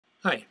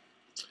Hi,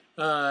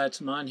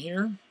 it's Aamann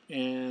here,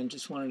 and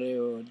just wanted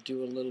to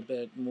do a little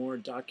bit more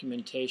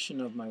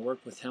documentation of my work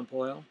with hemp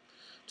oil.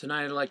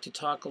 Tonight I'd like to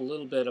talk a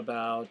little bit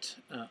about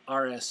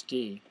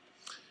RSD,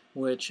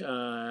 which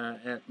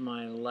at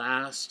my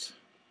last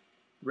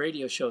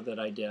radio show that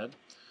I did,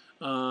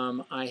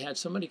 I had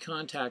somebody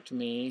contact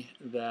me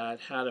that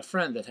had a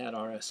friend that had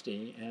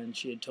RSD, and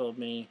she had told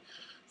me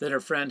that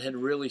her friend had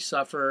really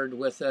suffered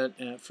with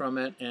it, from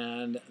it,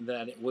 and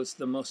that it was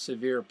the most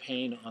severe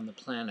pain on the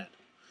planet.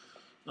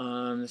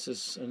 This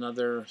is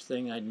another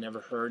thing I'd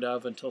never heard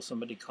of until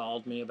somebody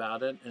called me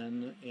about it,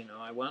 and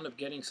I wound up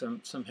getting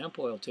some hemp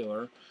oil to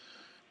her,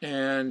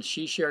 and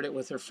she shared it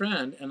with her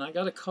friend, and I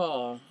got a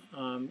call.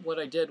 What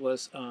I did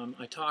was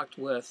I talked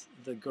with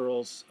the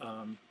girl's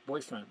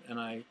boyfriend, and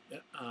I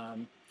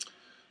um,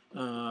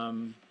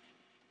 um,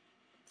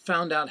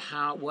 found out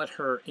what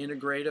her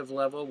integrative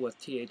level with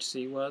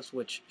THC was,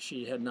 which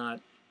she had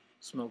not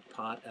smoked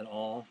pot at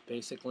all,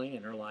 basically,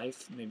 in her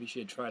life. Maybe she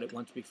had tried it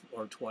once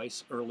before or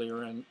twice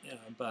earlier,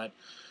 but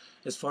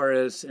as far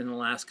as in the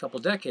last couple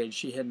decades,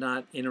 she had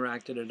not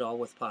interacted at all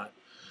with pot.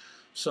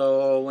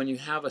 So when you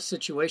have a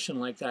situation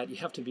like that, you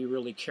have to be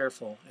really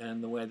careful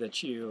in the way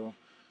that you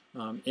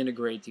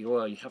integrate the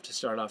oil. You have to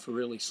start off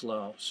really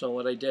slow. So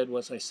what I did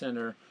was I sent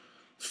her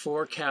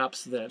 4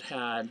 caps that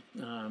had,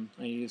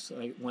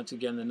 once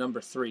again, the number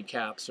 3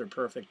 caps are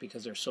perfect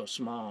because they're so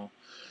small.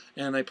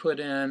 And I put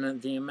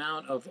in the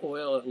amount of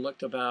oil, it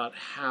looked about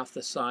half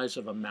the size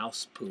of a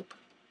mouse poop.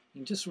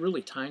 Just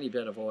really tiny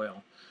bit of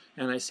oil.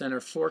 And I sent her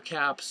 4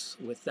 caps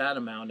with that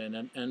amount in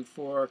it, and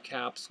 4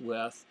 caps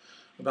with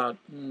about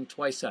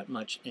twice that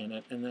much in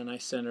it. And then I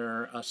sent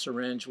her a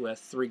syringe with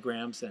 3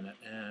 grams in it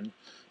and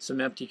some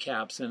empty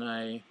caps. And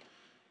I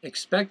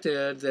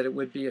expected that it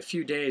would be a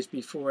few days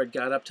before it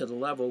got up to the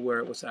level where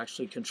it was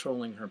actually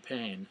controlling her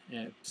pain.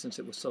 And since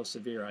it was so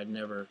severe,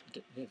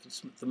 if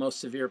it's the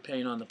most severe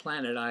pain on the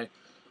planet,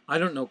 I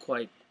don't know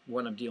quite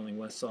what I'm dealing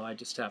with, so I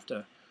just have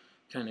to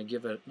kind of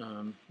give it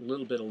a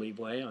little bit of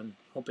leeway on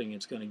hoping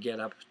it's going to get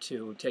up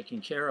to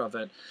taking care of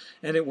it.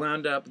 And it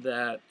wound up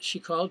that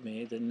she called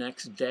me the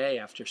next day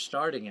after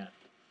starting it.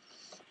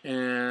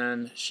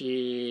 And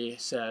she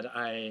said,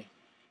 I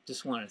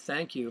just want to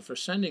thank you for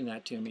sending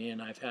that to me,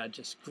 and I've had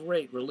just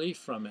great relief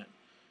from it.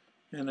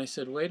 And I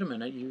said, wait a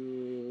minute,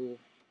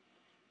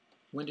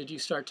 when did you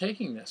start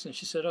taking this? And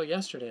she said, oh,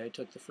 yesterday I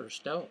took the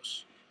first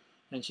dose.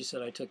 And she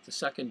said, I took the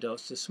second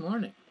dose this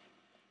morning.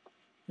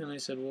 And I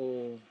said,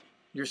 well,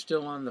 you're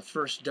still on the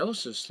first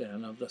doses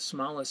then of the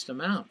smallest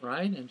amount,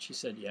 right? And she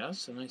said,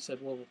 yes. And I said,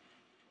 well,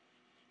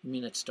 you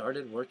mean it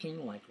started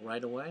working like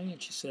right away?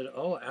 And she said,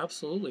 oh,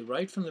 absolutely,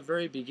 right from the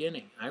very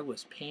beginning. I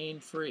was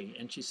pain-free.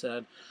 And she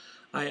said,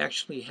 I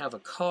actually have a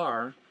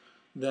car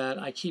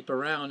that I keep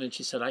around, and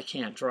she said, I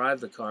can't drive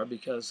the car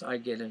because I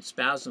get in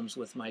spasms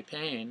with my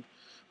pain,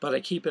 but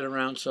I keep it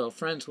around so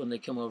friends, when they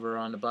come over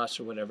on the bus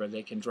or whatever,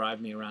 they can drive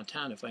me around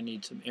town if I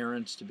need some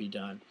errands to be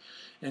done.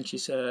 And she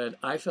said,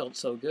 I felt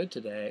so good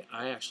today,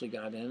 I actually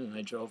got in and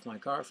I drove my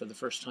car for the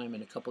first time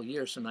in a couple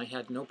years, and I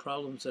had no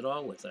problems at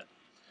all with it.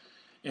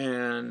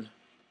 And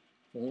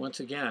once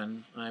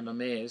again, I'm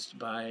amazed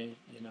by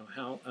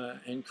how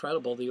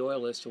incredible the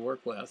oil is to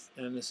work with.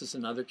 And this is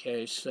another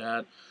case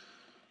that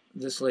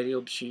this lady,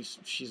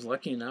 she's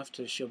lucky enough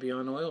she'll be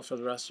on oil for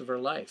the rest of her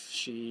life.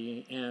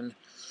 And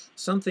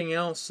something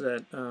else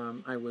that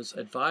I was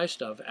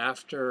advised of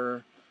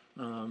after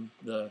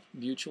the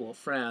mutual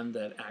friend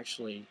that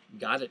actually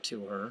got it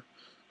to her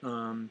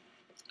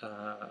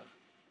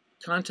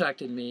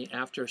contacted me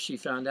after she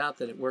found out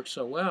that it worked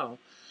so well.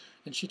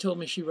 And she told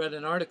me she read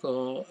an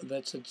article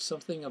that said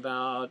something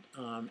about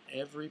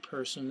every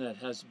person that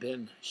has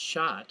been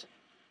shot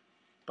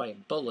by a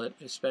bullet,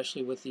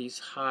 especially with these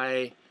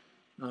high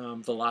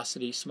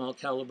velocity, small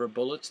caliber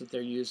bullets that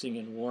they're using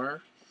in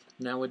war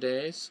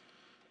nowadays,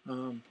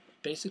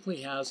 basically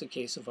has a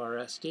case of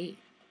RSD.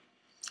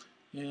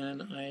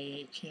 And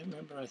I can't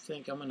remember, I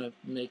think I'm going to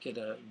make it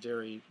a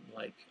very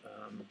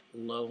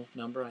low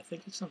number. I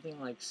think it's something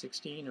like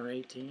 16 or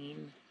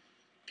 18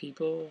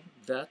 people,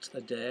 vets,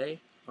 a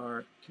day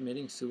are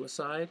committing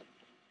suicide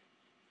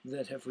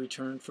that have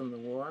returned from the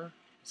war.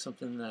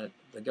 Something that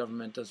the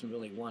government doesn't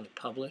really want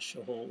to publish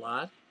a whole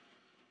lot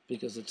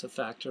because it's a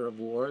factor of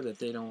war that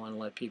they don't want to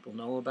let people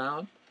know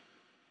about.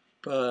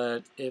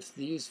 But if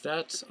these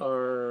vets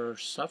are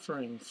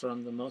suffering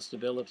from the most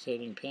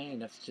debilitating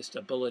pain, if just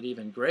a bullet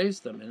even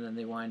grazed them and then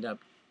they wind up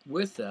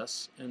with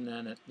this, and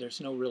then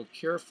there's no real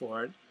cure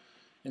for it,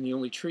 and the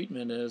only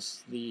treatment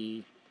is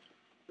the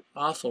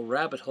awful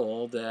rabbit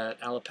hole that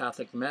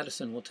allopathic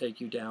medicine will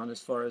take you down,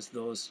 as far as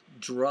those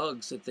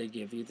drugs that they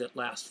give you that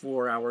last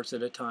 4 hours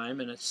at a time,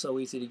 and it's so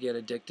easy to get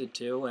addicted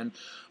to and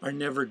are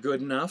never good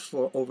enough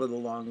for over the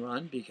long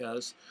run,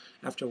 because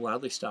after a while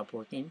they stop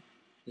working,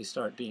 they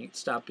stop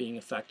being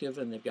effective,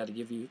 and they've got to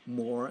give you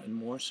more and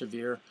more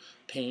severe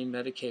pain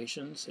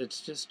medications.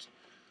 It's just,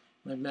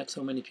 I've met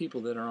so many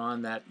people that are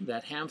on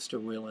that hamster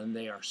wheel, and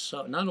they are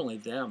so, not only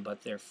them,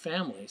 but their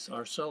families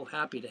are so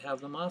happy to have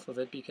them off of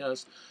it,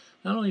 because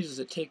not only does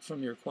it take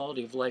from your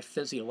quality of life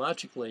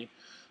physiologically,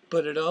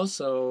 but it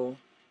also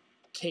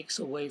takes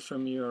away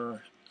from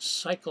your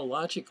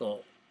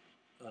psychological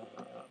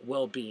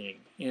well-being,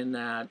 in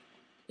that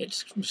it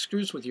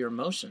screws with your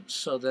emotions,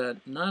 so that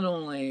not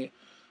only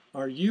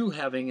are you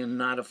having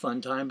not a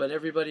fun time, but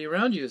everybody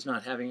around you is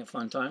not having a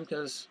fun time,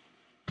 because,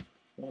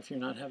 well, if you're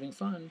not having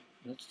fun,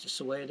 that's just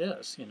the way it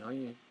is. You know,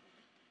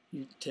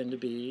 you tend to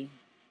be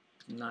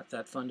not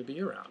that fun to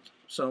be around.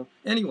 So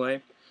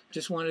anyway,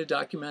 just wanted to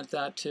document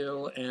that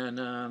too, and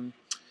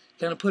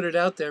kind of put it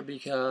out there,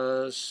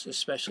 because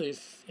especially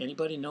if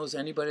anybody knows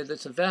anybody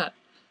that's a vet,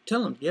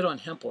 tell them get on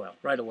hemp oil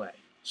right away,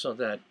 so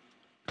that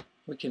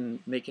we can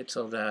make it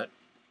so that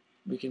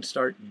we can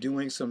start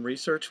doing some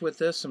research with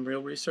this, some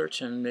real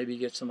research, and maybe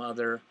get some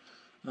other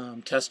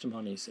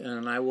testimonies.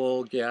 And I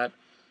will get,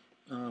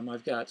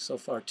 I've got so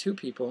far 2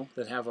 people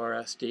that have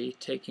RSD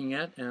taking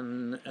it,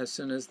 and as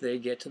soon as they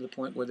get to the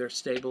point where they're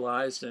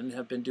stabilized and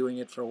have been doing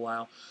it for a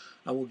while,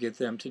 I will get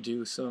them to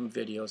do some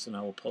videos, and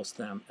I will post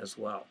them as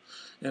well.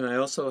 And I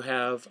also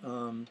have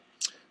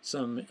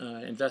some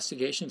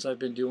investigations I've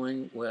been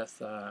doing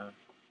with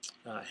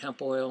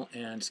hemp oil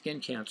and skin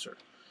cancer.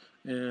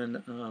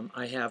 And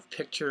I have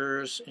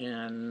pictures,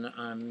 and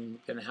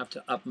I'm going to have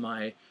to up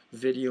my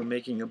video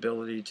making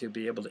ability to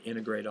be able to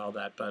integrate all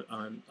that, but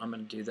I'm going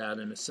to do that.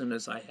 And as soon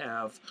as I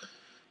have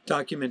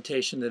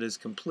documentation that is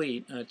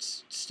complete,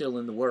 it's still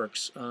in the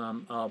works,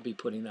 I'll be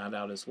putting that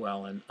out as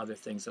well, and other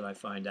things that I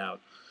find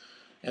out.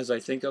 As I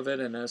think of it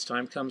and as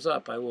time comes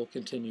up, I will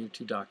continue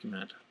to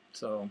document.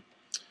 So,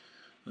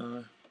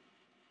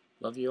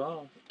 love you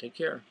all. Take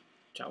care.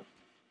 Ciao.